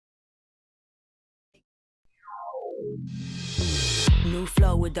New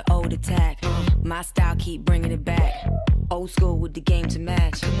flow with the old attack. My style keep bringing it back. Old school with the game to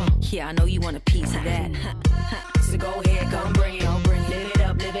match. Yeah, I know you want a piece of that. So go ahead, come bring it.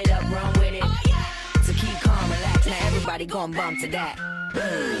 Live it up, run with it. So keep calm, relax. Now everybody gon' bump to that.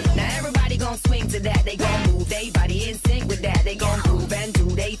 Now everybody gon' swing to that. They gon' move they body in sync with that. They gon' groove and do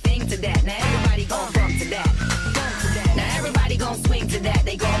they thing to that. Now everybody gon' bump to that. Now everybody gon' swing to that.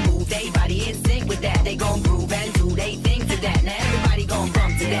 They gon' move they body in sync with that. They gon' groove and do they thing to that. Now everybody gon'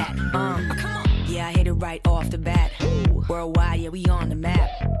 bump to that. Yeah, I hit it right off the bat. Worldwide, yeah, we on the map.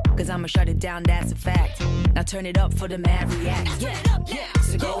 Cause I'ma shut it down, that's a fact. Now turn it up for the mad react. Yeah.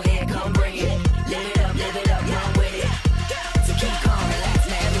 So go ahead, come bring it. Live it up, run with it. So keep calm, relax.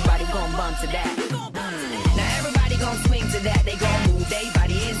 Now everybody gon' bump to that. Now everybody gon' swing to that. They gon' move they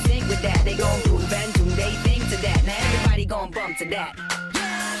body in sync with that. They gon' groove and do they thing to that. Now everybody gon' bump to that.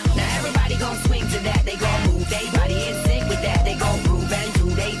 Now everybody gon' swing to that. They gon' move they body in sync with that. They gon' groove and do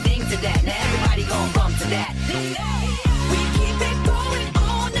they thing to that. Now everybody gon' bump to that. We keep it going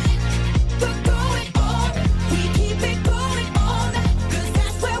all night. We're going on. We keep it going all night. Cause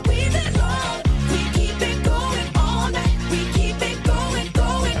that's where we belong. We keep it going all night. We keep it going.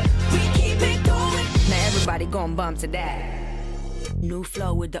 We keep it going. Now everybody gon' bump to that. New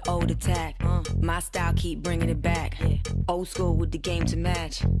flow with the old attack. My style keep bringing it back. Old school with the game to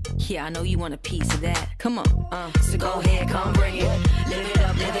match. Yeah, I know you want a piece of that. Come on, so go ahead, come bring it. Live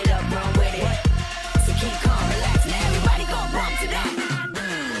it up, run with it. So keep calm, relax, now everybody gon'